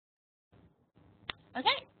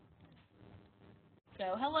Okay,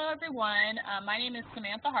 so hello everyone. My name is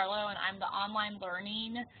Samantha Harlow and I'm the online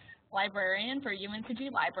learning librarian for UNCG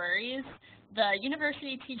Libraries. The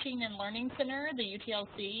University Teaching and Learning Center, the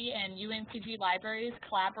UTLC, and UNCG Libraries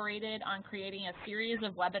collaborated on creating a series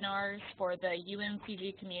of webinars for the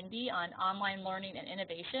UNCG community on online learning and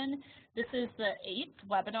innovation. This is the 8th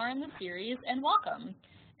webinar in the series, and welcome.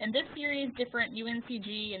 In this series, different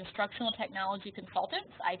UNCG instructional technology consultants,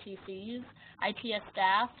 ITCs, ITS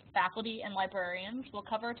staff, faculty, and librarians will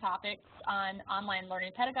cover topics on online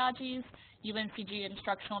learning pedagogies, UNCG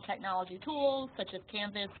instructional technology tools such as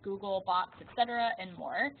Canvas, Google, Box, etc., and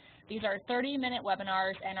more. These are 30-minute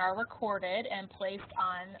webinars and are recorded and placed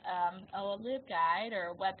on a LibGuide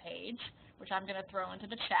or web page, which I'm going to throw into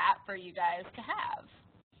the chat for you guys to have.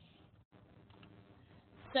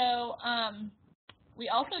 So, we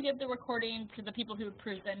also give the recording to the people who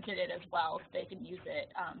presented it as well, so they can use it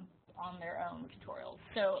on their own tutorials.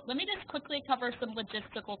 So let me just quickly cover some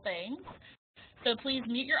logistical things. So please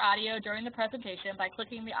mute your audio during the presentation by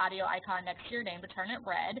clicking the audio icon next to your name to turn it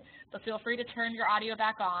red, but feel free to turn your audio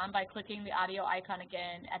back on by clicking the audio icon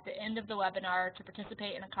again at the end of the webinar to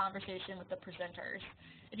participate in a conversation with the presenters.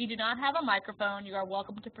 If you do not have a microphone, you are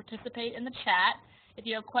welcome to participate in the chat. If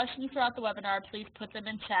you have questions throughout the webinar, please put them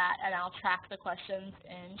in chat and I'll track the questions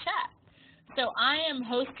in chat. So I am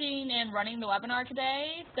hosting and running the webinar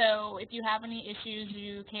today, so if you have any issues,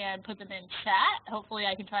 you can put them in chat. Hopefully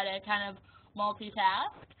I can try to kind of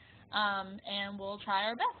multitask, and we'll try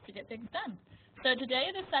our best to get things done. So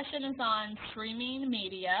today the session is on streaming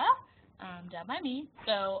media, done by me,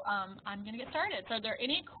 so I'm going to get started. So are there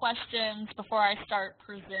any questions before I start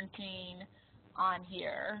presenting on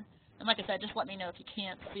here? And like I said, just let me know if you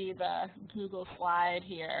can't see the Google slide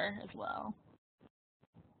here as well.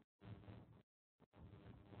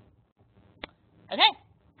 Okay,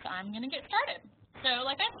 so I'm going to get started. So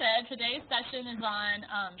like I said, today's session is on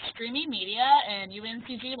streaming media and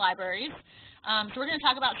UNCG libraries. So we're going to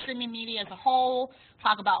talk about streaming media as a whole,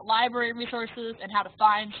 talk about library resources and how to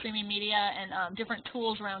find streaming media, and different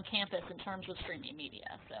tools around campus in terms of streaming media.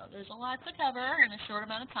 So there's a lot to cover in a short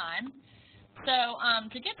amount of time. So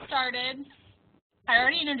to get started, I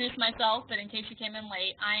already introduced myself, but in case you came in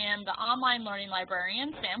late, I am the online learning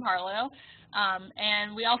librarian, Sam Harlow,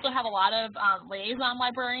 and we also have a lot of liaison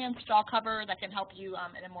librarians, which I'll cover, that can help you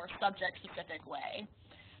in a more subject-specific way.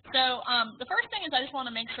 So the first thing is I just want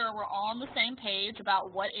to make sure we're all on the same page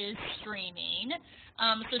about what is streaming.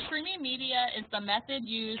 So streaming media is the method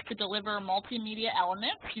used to deliver multimedia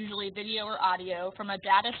elements, usually video or audio, from a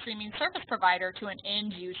data streaming service provider to an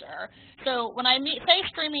end user. So when I say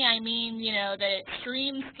streaming, I mean, you know, that it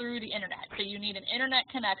streams through the internet. So you need an internet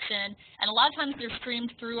connection, and a lot of times they're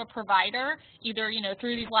streamed through a provider, either, you know,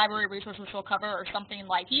 through these library resources we'll cover, or something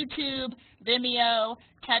like YouTube, Vimeo,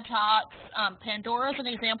 TED Talks. Pandora is an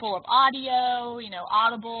example of audio. You know,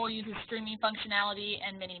 Audible uses streaming functionality,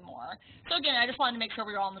 and many more. So again, I just wanted to make sure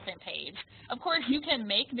we were all on the same page. Of course, you can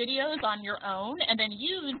make videos on your own and then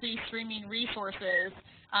use these streaming resources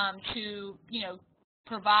to, you know,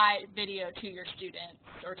 provide video to your students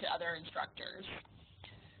or to other instructors.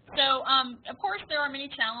 So, of course, there are many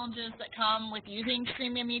challenges that come with using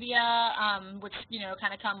streaming media, which, you know,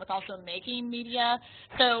 kind of come with also making media.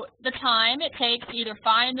 So the time it takes to either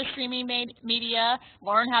find the streaming media,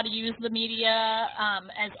 learn how to use the media,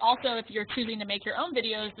 as also if you're choosing to make your own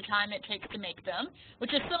videos, the time it takes to make them,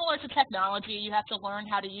 which is similar to technology. You have to learn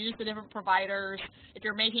how to use the different providers. If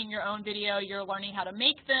you're making your own video, you're learning how to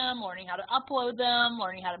make them, learning how to upload them,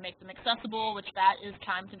 learning how to make them accessible, which that is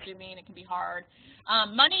time-consuming. It can be hard.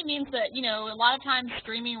 Money means that, you know, a lot of times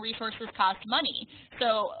streaming resources cost money.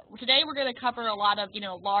 So today we're going to cover a lot of, you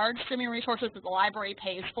know, large streaming resources that the library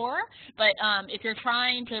pays for. But if you're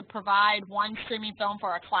trying to provide one streaming film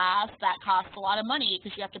for a class, that costs a lot of money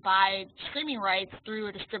because you have to buy streaming rights through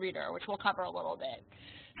a distributor, which we'll cover a little bit.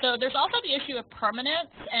 So there's also the issue of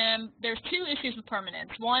permanence, and there's two issues with permanence.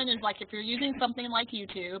 One is, like, if you're using something like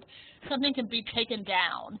YouTube, something can be taken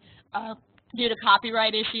down due to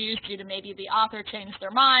copyright issues, due to maybe the author changed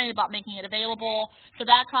their mind about making it available. So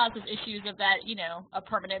that causes issues of that, you know, of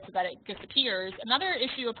permanence, so that it disappears. Another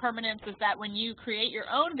issue of permanence is that when you create your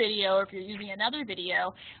own video, or if you're using another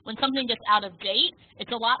video, when something gets out of date,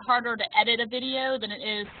 it's a lot harder to edit a video than it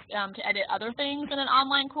is to edit other things in an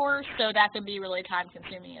online course, so that can be really time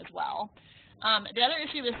consuming as well. The other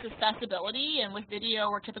issue is accessibility, and with video,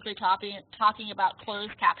 we're typically talking about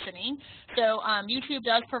closed captioning. So YouTube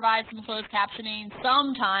does provide some closed captioning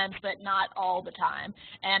sometimes, but not all the time.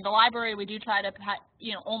 And the library, we do try to,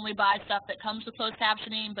 only buy stuff that comes with closed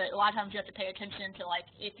captioning, but a lot of times you have to pay attention to, like,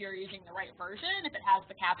 if you're using the right version, if it has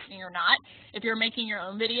the captioning or not. If you're making your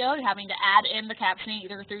own video, having to add in the captioning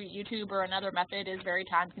either through YouTube or another method is very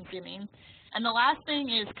time-consuming. And the last thing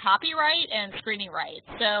is copyright and screening rights.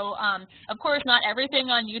 So, of course, not everything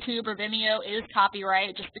on YouTube or Vimeo is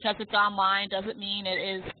copyright. Just because it's online doesn't mean it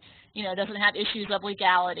is, doesn't have issues of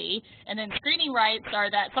legality. And then screening rights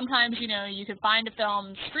are that sometimes, you can find a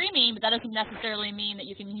film streaming, but that doesn't necessarily mean that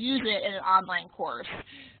you can use it in an online course.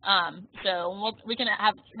 So we can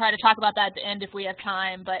try to talk about that at the end if we have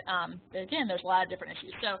time, but again, there's a lot of different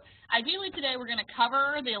issues. So ideally today we're going to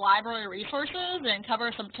cover the library resources and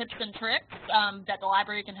cover some tips and tricks that the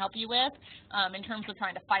library can help you with in terms of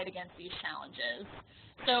trying to fight against these challenges.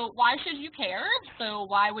 So why should you care? So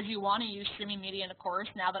why would you want to use streaming media in a course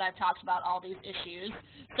now that I've talked about all these issues?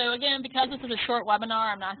 So again, because this is a short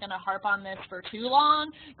webinar, I'm not going to harp on this for too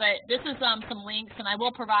long, but this is some links, and I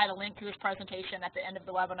will provide a link to this presentation at the end of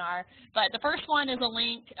the webinar. But the first one is a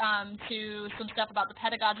link to some stuff about the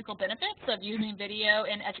pedagogical benefits of using video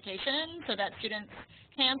in education so that students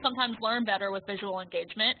can sometimes learn better with visual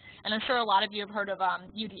engagement. And I'm sure a lot of you have heard of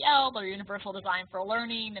UDL, or Universal Design for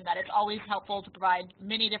Learning, and that it's always helpful to provide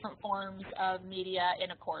many different forms of media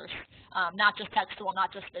in a course, not just textual,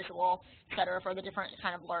 not just visual, et cetera, for the different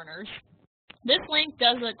kind of learners. This link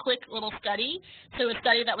does a quick little study, so a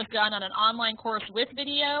study that was done on an online course with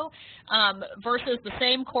video versus the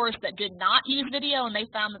same course that did not use video, and they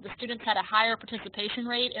found that the students had a higher participation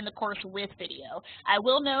rate in the course with video. I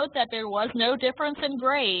will note that there was no difference in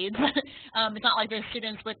grades. It's not like the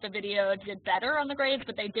students with the video did better on the grades,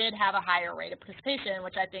 but they did have a higher rate of participation,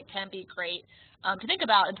 which I think can be great to think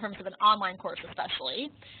about in terms of an online course especially.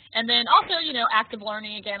 And then also, active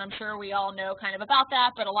learning, again, I'm sure we all know kind of about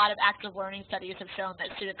that, but a lot of active learning studies have shown that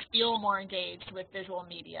students feel more engaged with visual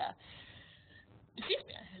media. Excuse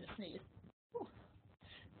me, I had to sneeze.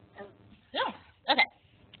 Yeah. Okay,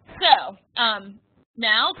 so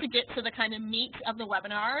now to get to the kind of meat of the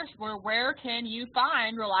webinar, where can you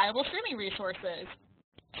find reliable streaming resources?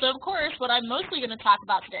 So, of course, what I'm mostly going to talk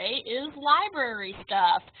about today is library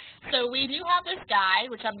stuff. So we do have this guide,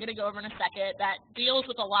 which I'm going to go over in a second, that deals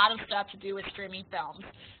with a lot of stuff to do with streaming films.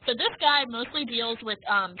 So this guide mostly deals with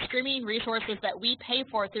streaming resources that we pay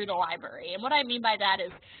for through the library. And what I mean by that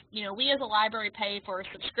is, we as a library pay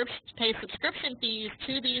subscription fees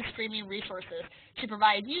to these streaming resources to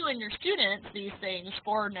provide you and your students these things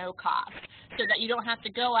for no cost, so that you don't have to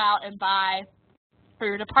go out and buy, or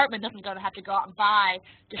your department doesn't have to go out and buy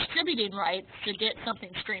distributing rights to get something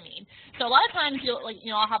streaming. So a lot of times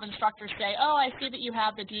I'll have instructors say, oh, I see that you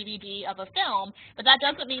have the DVD of a film, but that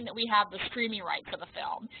doesn't mean that we have the streaming rights of a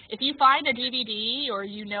film. If you find a DVD or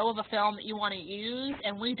you know of a film that you want to use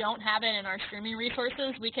and we don't have it in our streaming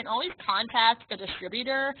resources, we can always contact the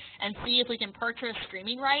distributor and see if we can purchase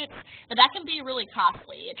streaming rights, but that can be really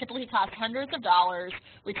costly. It typically costs hundreds of dollars.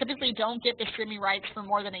 We typically don't get the streaming rights for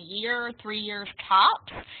more than a year, 3 years tops.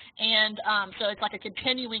 And so it's like a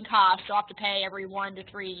continuing cost you'll have to pay every 1 to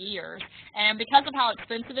 3 years. And because of how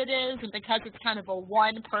expensive it is, and because it's kind of a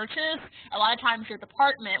one purchase, a lot of times your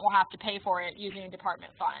department will have to pay for it using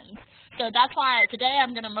department funds. So that's why today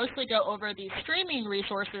I'm going to mostly go over these streaming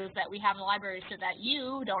resources that we have in the library so that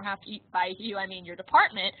you don't have to, by you I mean your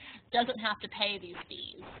department, doesn't have to pay these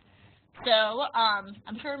fees. So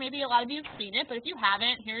I'm sure maybe a lot of you have seen it, but if you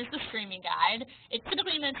haven't, here's the streaming guide. It's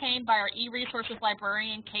typically maintained by our e-resources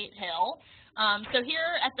librarian, Kate Hill. So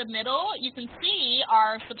here at the middle, you can see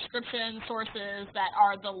our subscription sources that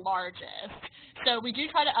are the largest. So we do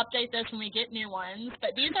try to update this when we get new ones,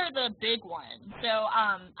 but these are the big ones. So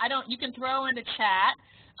you can throw into chat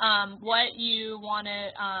what you want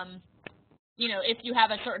to, if you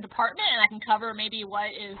have a certain department, and I can cover maybe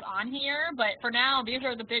what is on here, but for now, these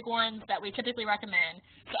are the big ones that we typically recommend.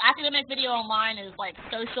 So academic video online is like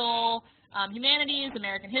social, humanities,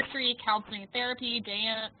 American history, counseling and therapy,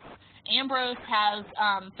 dance. Ambrose has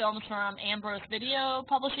films from Ambrose Video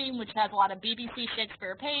Publishing, which has a lot of BBC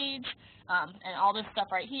Shakespeare Page, and all this stuff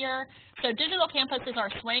right here. So Digital Campus is our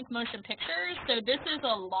Swank Motion Pictures. So this is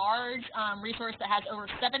a large resource that has over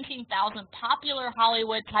 17,000 popular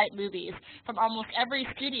Hollywood-type movies from almost every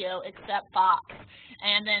studio except Fox.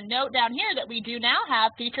 And then note down here that we do now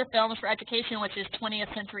have Feature Films for Education, which is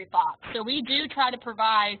 20th Century Fox. So we do try to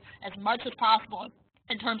provide as much as possible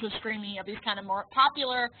in terms of streaming of these kind of more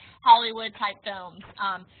popular Hollywood-type films.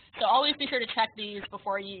 So always be sure to check these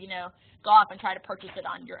before you, go off and try to purchase it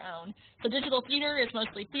on your own. So digital theater is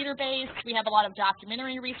mostly theater-based. We have a lot of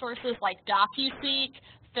documentary resources like DocuSeek,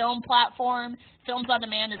 Film Platform. Films on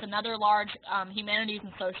Demand is another large humanities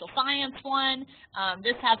and social science one.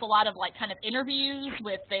 This has a lot of kind of interviews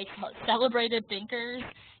with celebrated thinkers.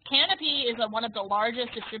 Canopy is one of the largest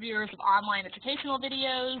distributors of online educational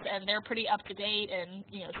videos, and they're pretty up to date and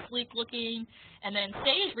sleek looking. And then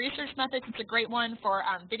Stage Research Methods is a great one for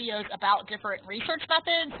videos about different research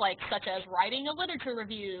methods, such as writing a literature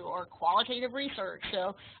review or qualitative research.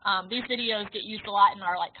 So these videos get used a lot in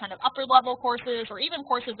our kind of upper level courses, or even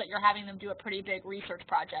courses that you're having them do a pretty big research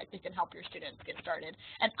project that can help your students get started.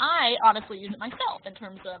 And I honestly use it myself in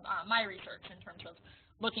terms of my research, in terms of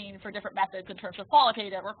looking for different methods in terms of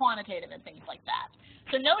qualitative or quantitative and things like that.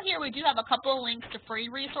 So note here we do have a couple of links to free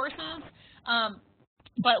resources,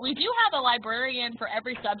 but we do have a librarian for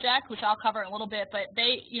every subject, which I'll cover in a little bit, but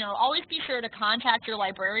they, always be sure to contact your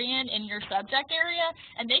librarian in your subject area,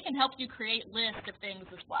 and they can help you create lists of things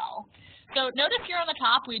as well. So notice here on the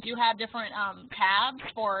top we do have different tabs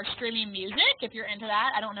for streaming music, if you're into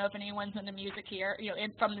that. I don't know if anyone's into music here,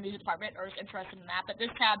 from the music department or is interested in that, but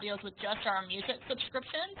this tab deals with just our music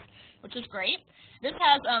subscriptions, which is great. This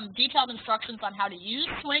has detailed instructions on how to use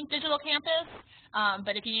Swink Digital Campus,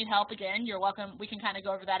 but if you need help, again, you're welcome. We can kind of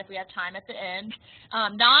go over that if we have time at the end.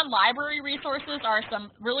 Non-library resources are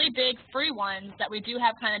some really big free ones that we do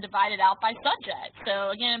have kind of divided out by subject.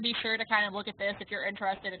 So again, be sure to kind of look at this if you're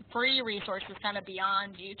interested in free resources kind of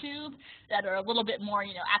beyond YouTube that are a little bit more,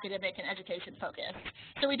 academic and education focused.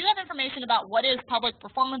 So we do have information about what is public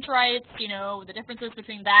performance rights, the differences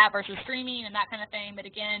between that versus streaming and that kind of thing. But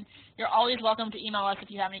again, you're always welcome to email us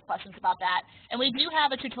if you have any questions about that. And we do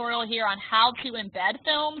have a tutorial here on how to embed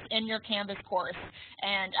films in your Canvas course.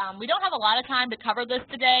 And we don't have a lot of time to cover this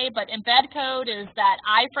today, but embed code is that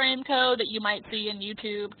iframe code that you might see in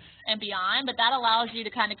YouTube and beyond, but that allows you to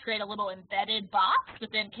kind of create a little embedded box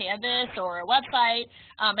within Canvas or a website.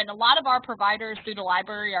 And a lot of our providers through the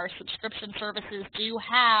library, our subscription services, do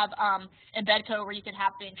have embed code where you can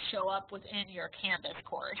have things show up within your Canvas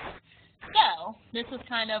course. So this is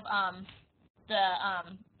kind of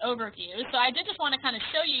the overview. So I did just want to kind of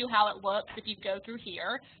show you how it looks if you go through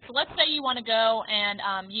here. So let's say you want to go and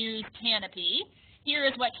use Canopy. Here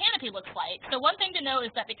is what Canopy looks like. So one thing to note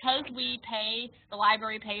is that because the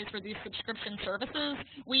library pays for these subscription services,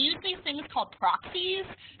 we use these things called proxies,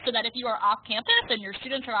 so that if you are off campus and your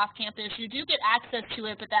students are off campus, you do get access to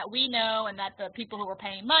it, but that we know and that the people who are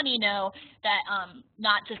paying money know that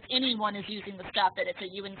not just anyone is using the stuff, that it's a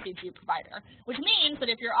UNCG provider. Which means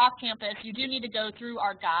that if you're off campus, you do need to go through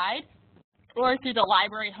our guide or through the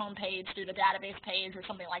library homepage, through the database page or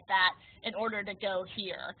something like that, in order to go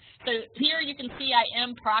here. So here you can see I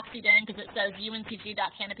am proxied in because it says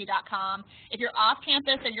uncg.canopy.com. If you're off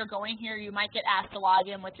campus and you're going here, you might get asked to log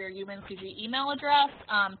in with your UNCG email address,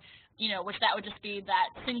 which that would just be that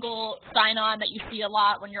single sign-on that you see a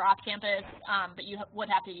lot when you're off campus, but you would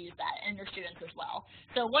have to use that, and your students as well.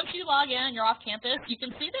 So once you log in and you're off campus, you can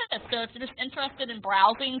see this. So if you're just interested in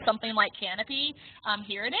browsing something like Canopy,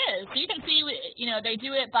 here it is. So you can see, they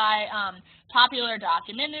do it by popular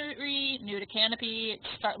documentary, new to Canopy,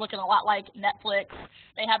 start looking a lot like Netflix.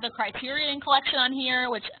 They have the Criterion collection on here,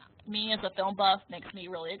 which me as a film buff makes me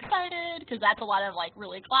really excited because that's a lot of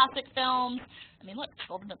really classic films. I mean, look,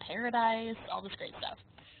 Children of Paradise, all this great stuff.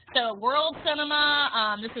 So world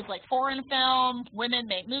cinema, this is foreign film, women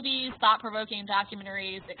make movies, thought-provoking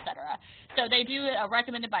documentaries, etc. So they do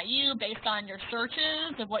recommended by you based on your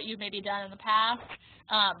searches of what you've maybe done in the past,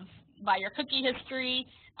 by your cookie history,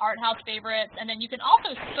 art house favorites, and then you can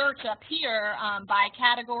also search up here by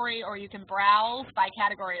category, or you can browse by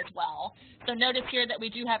category as well. So notice here that we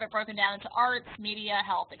do have it broken down into arts, media,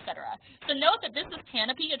 health, etc. So note that this is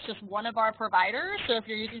Canopy, it's just one of our providers, so if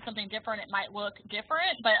you're using something different it might look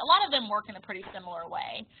different, but a lot of them work in a pretty similar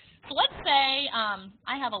way. So let's say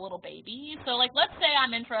I have a little baby, so let's say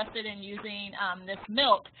I'm interested in using this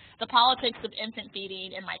MILK, the politics of infant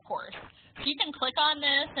feeding, in my course. So you can click on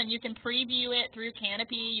this and you can preview it through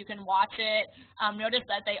Canopy, you can watch it. Notice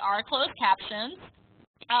that they are closed captions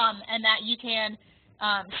and that you can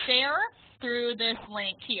share through this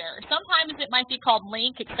link here. Sometimes it might be called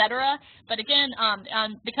link, etc. But again,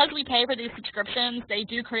 because we pay for these subscriptions, they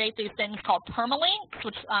do create these things called permalinks,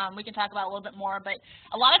 which we can talk about a little bit more. But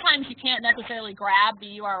a lot of times you can't necessarily grab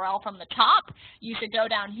the URL from the top. You should go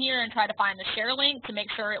down here and try to find the share link to make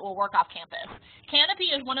sure it will work off campus.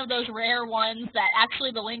 Canopy is one of those rare ones that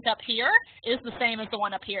actually the link up here is the same as the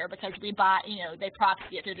one up here because we bought, they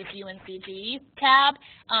proxy it through this UNCG tab.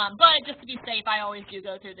 But just to be safe, I always do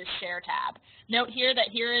go through this share tab. Note here that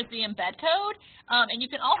here is the embed code, and you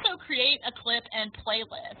can also create a clip and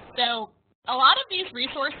playlist. So a lot of these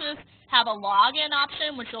resources have a login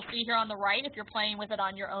option, which you'll see here on the right if you're playing with it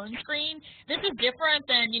on your own screen. This is different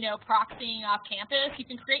than, proxying off campus. You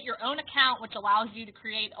can create your own account, which allows you to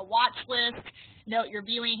create a watch list, note your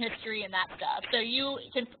viewing history, and that stuff. So you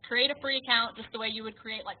can create a free account just the way you would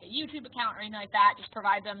create like a YouTube account or anything like that. Just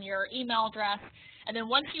provide them your email address. And then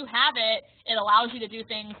once you have it, it allows you to do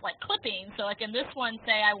things like clipping. So like in this one,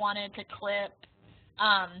 say I wanted to clip,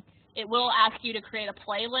 it will ask you to create a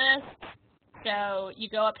playlist. So you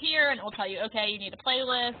go up here and it will tell you, okay, you need a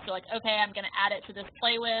playlist. So like, okay, I'm going to add it to this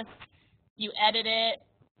playlist. You edit it.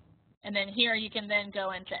 And then here you can then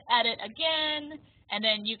go into edit again. And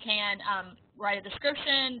then you can write a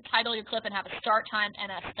description, title your clip, and have a start time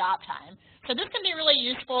and a stop time. So this can be really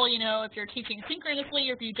useful, if you're teaching synchronously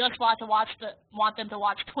or if you just want them to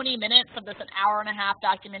watch 20 minutes of this an hour-and-a-half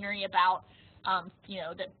documentary about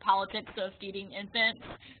the politics of feeding infants.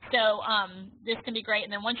 So this can be great.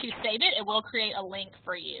 And then once you save it, it will create a link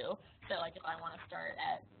for you. So like if I want to start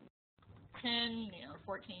at 10,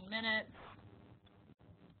 14 minutes,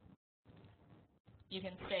 you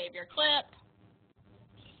can save your clip,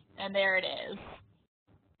 and there it is.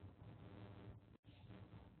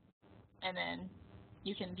 And then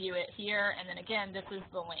you can view it here, and then again, this is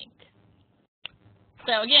the link.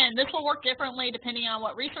 So again, this will work differently depending on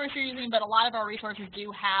what resource you're using, but a lot of our resources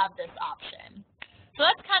do have this option. So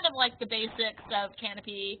that's kind of like the basics of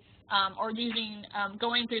Canopy, or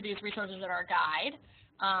going through these resources in our guide.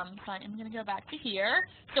 So I'm going to go back to here.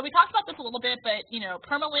 So we talked about this a little bit, but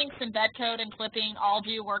permalinks, embed code, and clipping all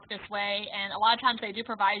do work this way, and a lot of times they do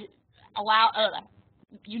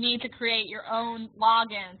you need to create your own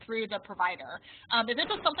login through the provider. If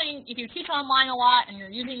this is something, if you teach online a lot and you're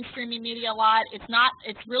using streaming media a lot,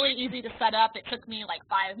 it's really easy to set up. It took me like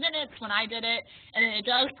 5 minutes when I did it, and it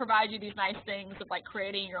does provide you these nice things of like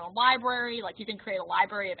creating your own library. Like you can create a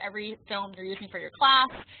library of every film you're using for your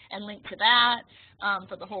class and link to that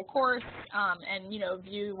for the whole course, and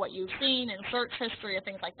view what you've seen and search history and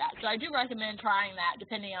things like that. So I do recommend trying that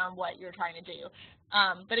depending on what you're trying to do.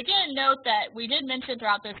 But again, note that we did mention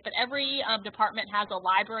throughout this, but every department has a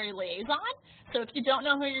library liaison. So if you don't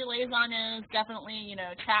know who your liaison is, definitely,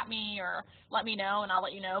 chat me or let me know and I'll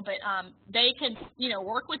let you know. But they can,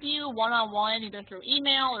 work with you one-on-one, either through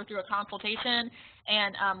email or through a consultation,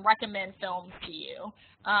 and recommend films to you.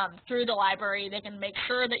 Through the library, they can make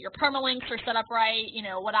sure that your permalinks are set up right.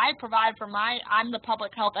 What I provide for I'm the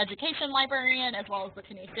public health education librarian, as well as the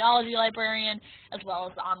kinesiology librarian, as well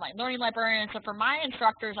as the online learning librarian. So for my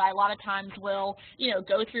instructors, I a lot of times will,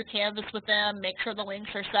 go through Canvas with them, make sure the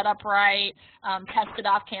links are set up right, test it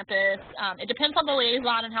off campus. It depends on the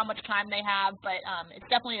liaison and how much time they have, but it's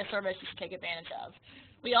definitely a service you should take advantage of.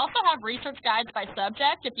 We also have research guides by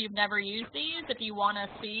subject if you've never used these, if you want to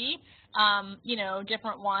see,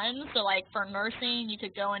 different ones. So like for nursing, you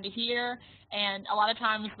could go into here, and a lot of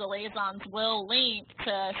times the liaisons will link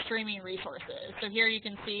to streaming resources. So here you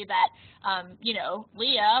can see that,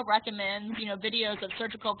 Leah recommends, videos of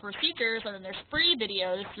surgical procedures, and then there's free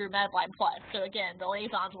videos through Medline Plus. So again, the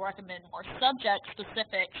liaisons will recommend more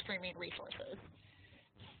subject-specific streaming resources.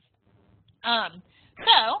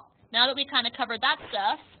 So now that we kind of covered that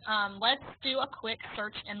stuff, let's do a quick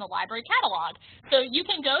search in the library catalog. So you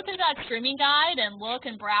can go through that streaming guide and look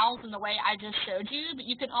and browse in the way I just showed you, but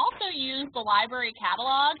you can also use the library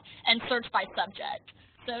catalog and search by subject.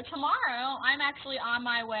 So tomorrow, I'm actually on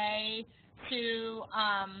my way to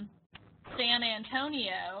San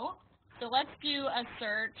Antonio. So let's do a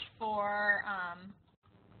search for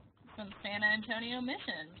some San Antonio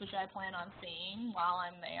missions, which I plan on seeing while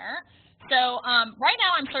I'm there. So right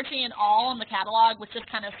now I'm searching in all in the catalog, which just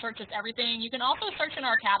kind of searches everything. You can also search in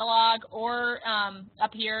our catalog or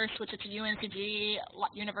up here, switch it to UNCG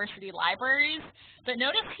University Libraries. But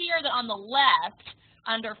notice here that on the left,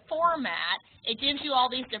 under Format, it gives you all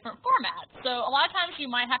these different formats. So a lot of times you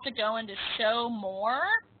might have to go into Show More.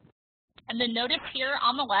 And then notice here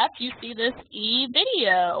on the left, you see this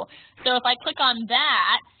e-video. So if I click on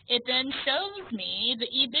that, it then shows me the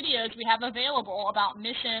e-videos we have available about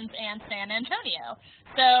missions and San Antonio.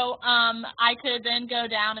 So I could then go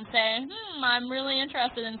down and say, I'm really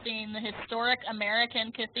interested in seeing the historic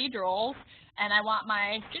American cathedrals, and I want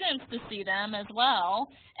my students to see them as well.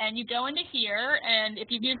 And you go into here, and if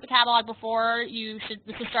you've used the catalog before,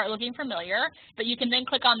 this will start looking familiar. But you can then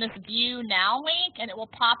click on this View Now link, and it will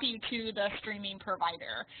pop you to the streaming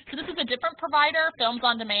provider. So this is a different provider, Films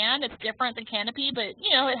on Demand. It's different than Canopy, but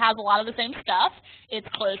it has a lot of the same stuff. It's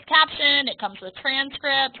closed caption. It comes with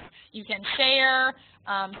transcripts. You can share.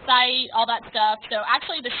 Site, all that stuff. So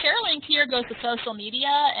actually the share link here goes to social media,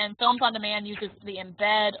 and Films on Demand uses the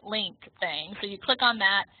embed link thing. So you click on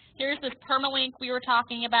that. Here's this permalink we were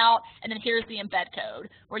talking about, and then here's the embed code,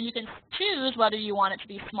 where you can choose whether you want it to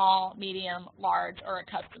be small, medium, large, or a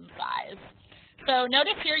custom size. So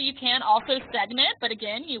notice here you can also segment, but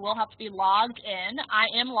again, you will have to be logged in. I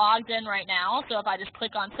am logged in right now, so if I just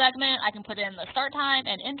click on segment, I can put in the start time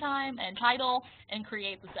and end time and title and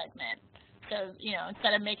create the segment. So,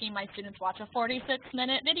 instead of making my students watch a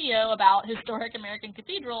 46-minute video about historic American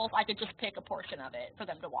cathedrals, I could just pick a portion of it for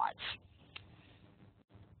them to watch.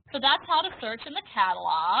 So that's how to search in the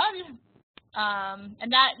catalog.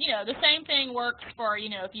 And that, the same thing works for,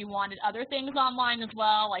 if you wanted other things online as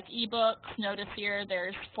well, like ebooks. Notice here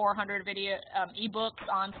there's 400 video ebooks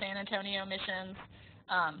on San Antonio missions,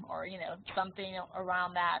 or, something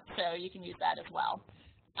around that. So you can use that as well.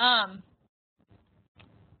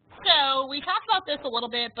 So we talked about this a little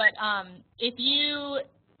bit, but if you,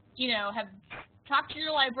 have talked to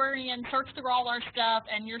your librarian, searched through all our stuff,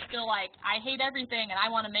 and you're still like, I hate everything and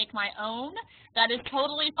I want to make my own, that is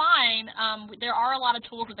totally fine. There are a lot of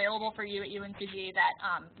tools available for you at UNCG that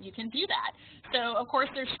you can view that. So, of course,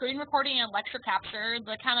 there's screen recording and lecture capture.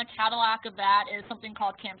 The kind of Cadillac of that is something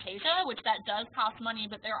called Camtasia, which that does cost money,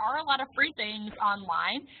 but there are a lot of free things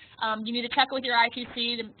online. You need to check with your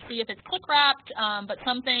ITC to see if it's click-wrapped, but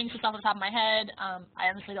some things, just off the top of my head, I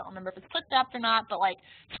honestly don't remember if it's click-wrapped or not, but like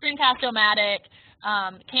Screencast-O-Matic,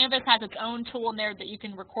 Canvas has its own tool in there that you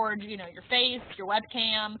can record, your face, your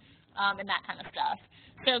webcam, and that kind of stuff.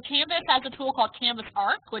 So Canvas has a tool called Canvas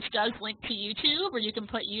Arc, which does link to YouTube, where you can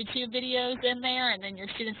put YouTube videos in there, and then your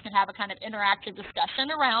students can have a kind of interactive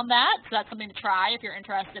discussion around that. So that's something to try if you're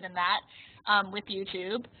interested in that with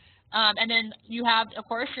YouTube. And then you have, of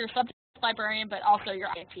course, your subject librarian, but also your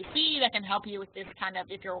ITC that can help you with this kind of,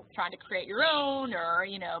 if you're trying to create your own or,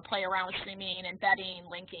 play around with streaming, embedding,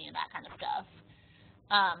 linking, and that kind of stuff.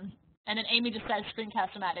 And then Amy just says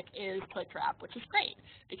Screencast-O-Matic is click-wrap, which is great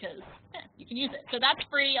because you can use it. So that's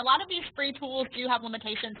free. A lot of these free tools do have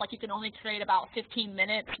limitations, like you can only create about 15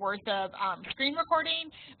 minutes worth of screen recording.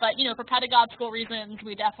 But, for pedagogical reasons,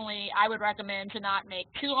 I would recommend to not make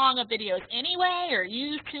too long of videos anyway or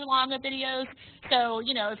use too long of videos. So,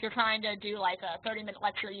 if you're trying to do like a 30-minute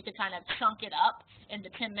lecture, you could kind of chunk it up into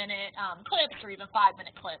 10-minute clips or even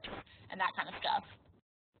 5-minute clips and that kind of stuff.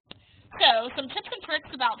 So some tips and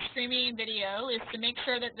tricks about streaming video is to make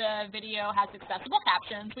sure that the video has accessible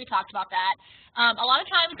captions. We talked about that. A lot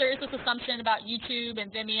of times there is this assumption about YouTube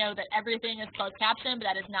and Vimeo that everything is closed caption,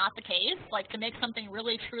 but that is not the case. Like to make something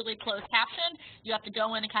really, truly closed caption, you have to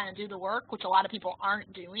go in and kind of do the work, which a lot of people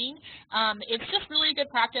aren't doing. It's just really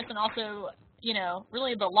good practice, and also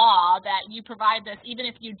really the law that you provide this even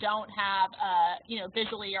if you don't have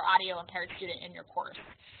visually or audio impaired student in your course.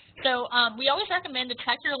 So we always recommend to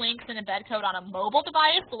check your links and embed code on a mobile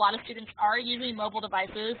device. A lot of students are using mobile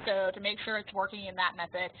devices, so to make sure it's working in that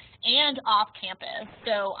method, and off campus.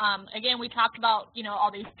 So again, we talked about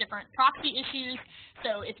all these different proxy issues.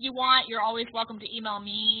 So if you want, you're always welcome to email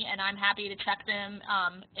me, and I'm happy to check them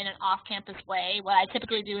in an off-campus way. What I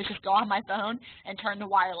typically do is just go on my phone and turn the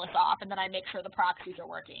wireless off, and then I make sure the proxies are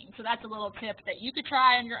working. So that's a little tip that you could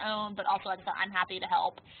try on your own, but also like I said, I'm happy to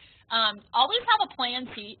help. Always have a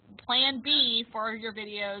plan B for your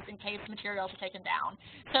videos in case materials are taken down.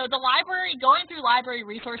 So the library, going through library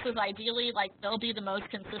resources, ideally, like they'll be the most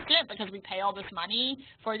consistent because we pay all this money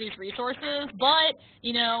for these resources. But,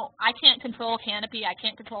 I can't control Canopy, I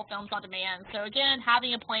can't control Films on Demand. So again,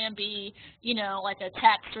 having a plan B, like a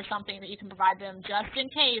text or something that you can provide them just in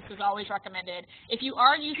case is always recommended. If you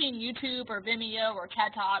are using YouTube or Vimeo or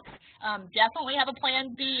TED Talks, definitely have a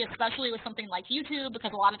plan B, especially with something like YouTube,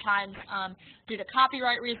 because a lot of times due to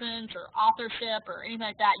copyright reasons or authorship or anything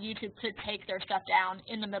like that, YouTube could take their stuff down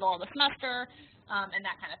in the middle of the semester and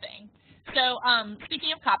that kind of thing. So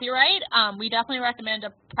speaking of copyright, we definitely recommend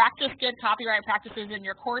to practice good copyright practices in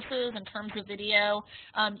your courses in terms of video.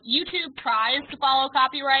 YouTube tries to follow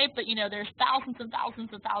copyright, but there's thousands and thousands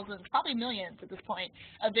and thousands, probably millions at this point,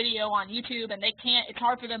 of video on YouTube, and it's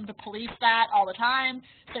hard for them to police that all the time.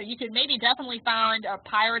 So you could maybe definitely find a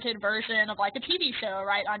pirated version of like a TV show,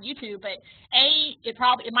 right, on YouTube, but A,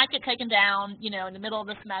 it might get taken down, in the middle of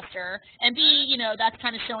the semester, and B, that's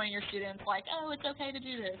kind of showing your students like, oh, it's okay to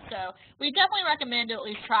do this. So we definitely recommend to at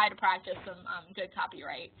least try to practice some good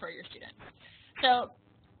copyright for your students. So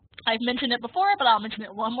I've mentioned it before, but I'll mention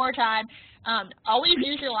it one more time. Always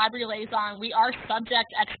use your library liaison. We are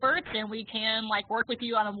subject experts, and we can work with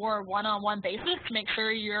you on a more one-on-one basis to make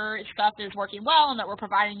sure your stuff is working well and that we're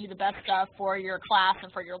providing you the best stuff for your class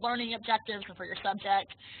and for your learning objectives and for your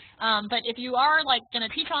subject. But if you are going to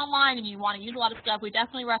teach online and you want to use a lot of stuff, we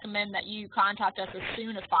definitely recommend that you contact us as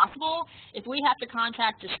soon as possible. If we have to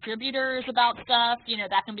contact distributors about stuff,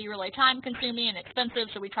 that can be really time-consuming and expensive,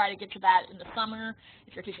 so we try to get to that in the summer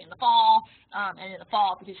if you're teaching in the fall, and in the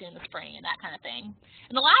fall if you're teaching in the spring, and that kind of thing.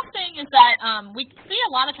 And the last thing is that we see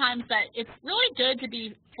a lot of times that it's really good to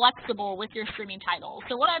be flexible with your streaming titles.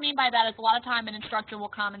 So what I mean by that is a lot of time an instructor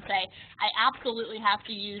will come and say, I absolutely have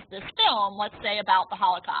to use this film, let's say about the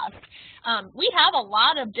Holocaust. We have a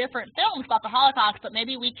lot of different films about the Holocaust, but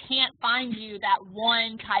maybe we can't find you that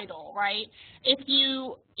one title, right? If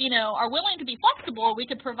you are willing to be flexible, we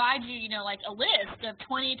could provide you, like a list of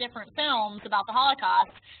 20 different films about the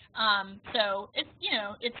Holocaust. So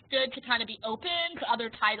it's good to kind of be open to other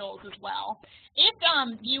titles as well. If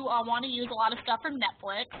you want to use a lot of stuff from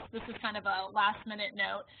Netflix, this is kind of a last-minute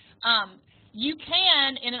note, you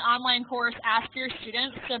can, in an online course, ask your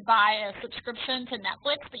students to buy a subscription to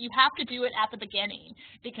Netflix, but you have to do it at the beginning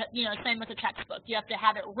because, same with a textbook. You have to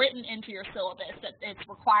have it written into your syllabus that it's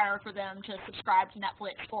required for them to subscribe to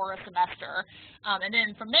Netflix for a semester. And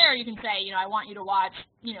then from there, you can say, I want you to watch,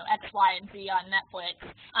 X, Y, and Z on Netflix.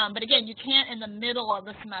 But again, you can't in the middle of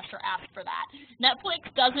the semester ask for that. Netflix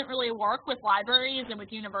doesn't really work with libraries and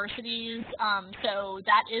with universities, so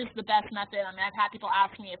that is the best method. I mean, I've had people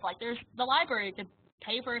ask me if there's the library could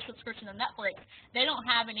pay for a subscription to Netflix. They don't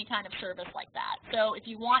have any kind of service like that. So if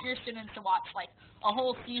you want your students to watch a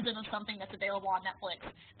whole season of something that's available on Netflix,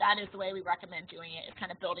 that is the way we recommend doing it. It's kind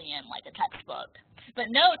of building in a textbook. But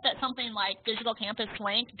note that something like Digital Campus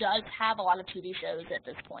Link does have a lot of TV shows at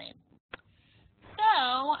this point.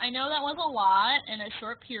 So I know that was a lot in a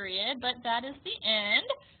short period, but that is the end.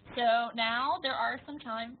 So now there are some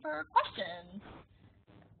time for questions.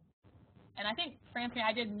 And I think, Francie,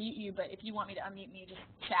 I did mute you, but if you want me to unmute me, just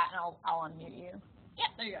chat and I'll unmute you. Yeah,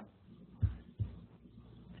 there you go.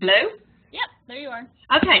 Hello? Yep, there you are.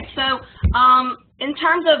 Okay, so in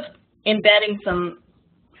terms of embedding some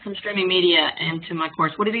streaming media into my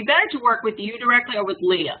course, would it be better to work with you directly or with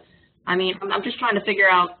Leah? I mean, I'm just trying to figure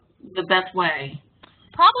out the best way.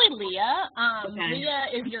 Probably Leah. Okay. Leah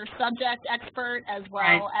is your subject expert as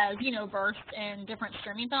well as, versed in different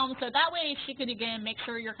streaming films. So that way she could, again, make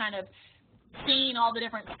sure you're kind of seeing all the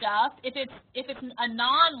different stuff. If it's a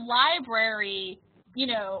non-library,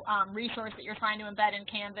 resource that you're trying to embed in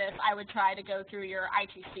Canvas, I would try to go through your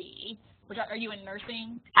ITC. Are you in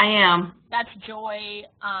nursing? I am. That's Joy.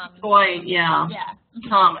 Joy, yeah.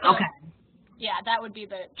 Yeah. Okay. Yeah, that would be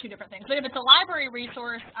the two different things. But if it's a library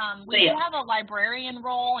resource, we do have a librarian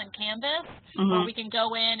role in Canvas where we can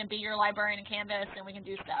go in and be your librarian in Canvas and we can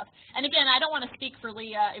do stuff. And again, I don't want to speak for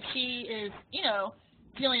Leah. If she is,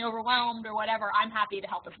 feeling overwhelmed or whatever, I'm happy to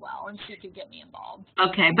help as well, and she could get me involved.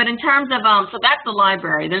 Okay, but in terms of, so that's the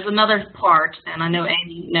library. There's another part, and I know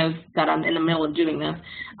Amy knows that I'm in the middle of doing this.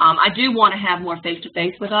 I do want to have more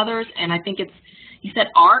face-to-face with others, and I think it's, you said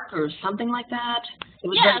ARC or something like that?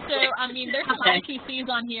 Yeah, so, I mean, there's some ITCs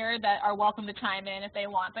on here that are welcome to chime in if they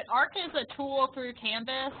want, but ARC is a tool through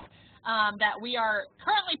Canvas that we are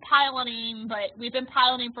currently piloting, but we've been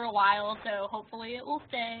piloting for a while, so hopefully it will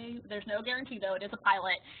stay. There's no guarantee, though. It is a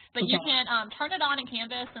pilot. But you can turn it on in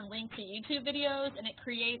Canvas and link to YouTube videos, and it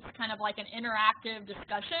creates kind of like an interactive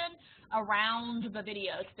discussion around the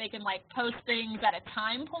videos. They can, post things at a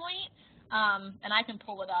time point, and I can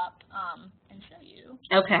pull it up and show you.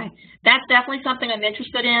 Okay. That's definitely something I'm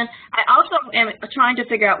interested in. I also am trying to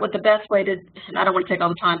figure out what the best way to, and I don't want to take all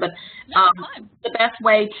the time, but the best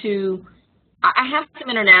way to, I have some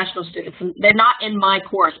international students, and they're not in my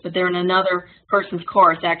course, but they're in another person's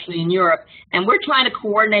course actually in Europe, and we're trying to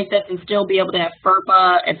coordinate this and still be able to have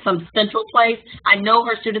FERPA at some central place. I know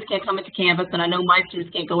her students can't come into Canvas, and I know my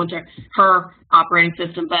students can't go into her operating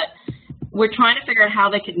system, but we're trying to figure out how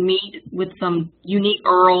they could meet with some unique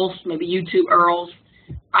URLs, maybe YouTube URLs,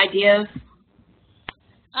 ideas.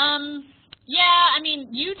 Yeah, I mean,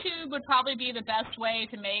 YouTube would probably be the best way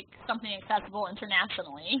to make something accessible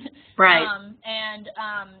internationally. Right.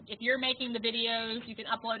 If you're making the videos, you can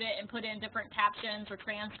upload it and put in different captions or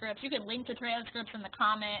transcripts. You can link to transcripts in the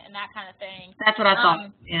comment and that kind of thing. That's what I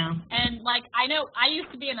thought, yeah. And, like, I know I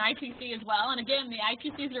used to be an ITC as well, and again, the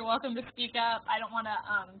ITCs are welcome to speak up. I don't want to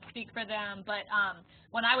speak for them, but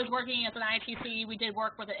when I was working as an ITC, we did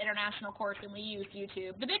work with an international course, and we used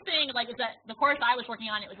YouTube. The big thing, like, is that the course I was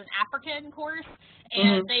working on, it was an African course,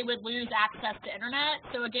 and they would lose access to internet.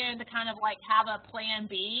 So again, to kind of like have a plan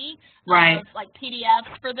B, of, like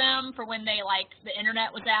PDFs for them for when they like the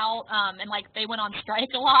internet was out, and like they went on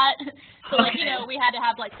strike a lot. So like we had to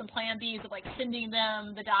have like some plan Bs of like sending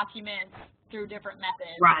them the documents through different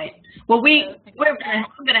methods. Right. Well,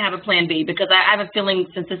 I'm going to have a plan B because I have a feeling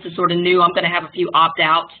since this is sort of new, I'm going to have a few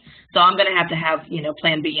opt-outs. So I'm going to have,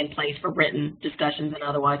 plan B in place for written discussions and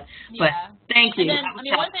otherwise. But thank you. And then, I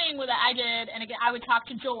mean, one thing that I did, and again, I would talk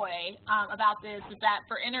to Joy about this, is that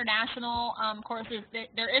for international courses,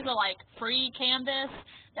 there is a like free Canvas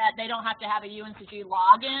that they don't have to have a UNCG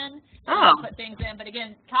login to put things in. But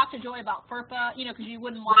again, talk to Joy about FERPA, because you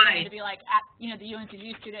wouldn't want them to be like, the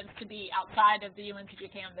UNCG students to be outside of the UNCG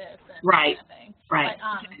Canvas and that kind of thing. But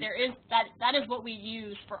there is that is what we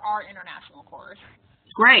use for our international course.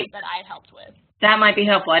 Great. That I helped with. That might be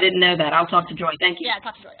helpful. I didn't know that. I'll talk to Joy. Thank you. Yeah,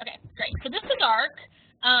 talk to Joy. Okay, great. So this is ARC.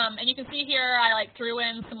 And you can see here I like threw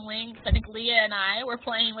in some links. I think Leah and I were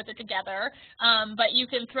playing with it together. But you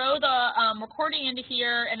can throw the recording into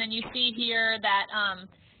here, and then you see here that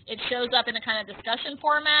it shows up in a kind of discussion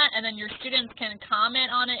format, and then your students can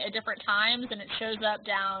comment on it at different times, and it shows up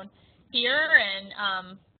down here.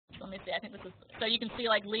 And let me see, I think this is, so you can see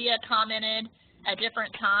like Leah commented at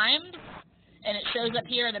different times, and it shows up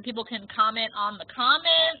here, and then people can comment on the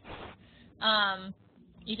comments.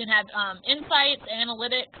 You can have insights,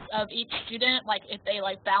 analytics of each student, like if they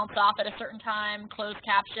like bounce off at a certain time, closed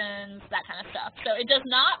captions, that kind of stuff. So it does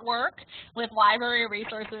not work with library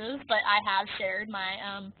resources, but I have shared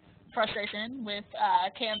my frustration with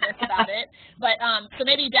Canvas about it. But so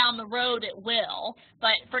maybe down the road it will.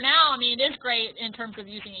 But for now, I mean, it is great in terms of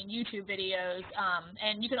using YouTube videos,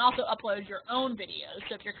 and you can also upload your own videos.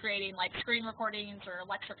 So if you're creating like screen recordings or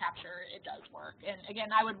lecture capture, it does work. And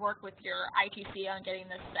again, I would work with your ITC on getting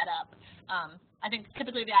this set up. I think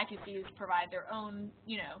typically the ITCs provide their own,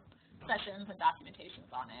 sessions and documentations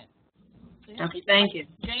on it. So, okay, thank you.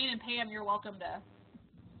 Jane and Pam, you're welcome to,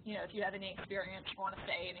 if you have any experience or want to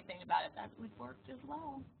say anything about it, that would work as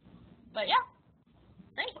well. But yeah,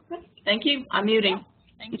 great. Thank you. I'm muting.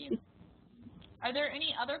 Yeah, thank you. Are there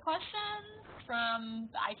any other questions from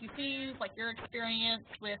the ITCs, like your experience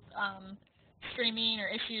with streaming or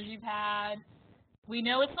issues you've had? We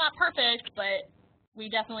know it's not perfect, but we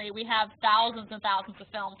have thousands and thousands of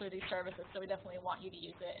film through these services, so we definitely want you to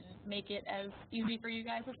use it and make it as easy for you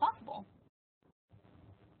guys as possible.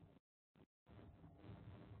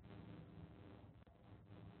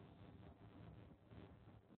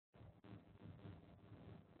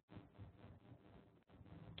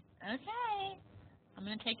 Okay, I'm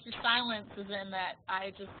going to take your silence as in that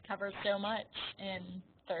I just covered so much in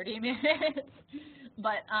 30 minutes.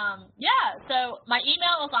 But yeah, so my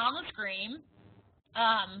email is on the screen.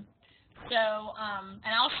 And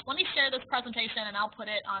let me share this presentation and I'll put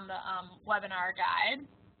it on the webinar guide.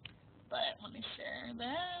 But let me share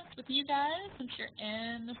this with you guys since you're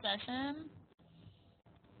in the session.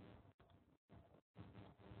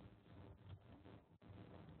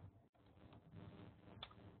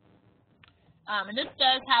 And this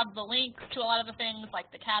does have the links to a lot of the things like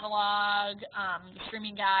the catalog, the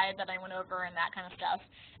streaming guide that I went over and that kind of stuff.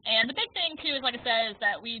 And the big thing too is, like I said, is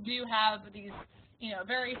that we do have these,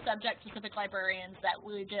 very subject-specific librarians that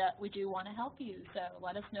we do want to help you. So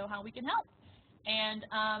let us know how we can help. And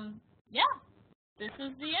yeah, this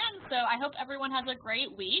is the end. So I hope everyone has a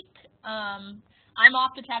great week. I'm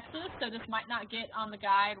off to Texas, so this might not get on the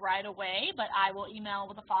guide right away, but I will email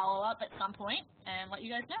with a follow-up at some point and let you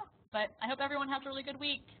guys know. But I hope everyone has a really good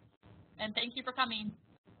week, and thank you for coming.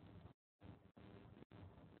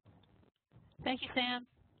 Thank you, Sam.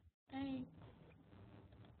 Thanks.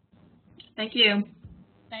 Thank you.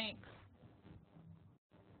 Thanks.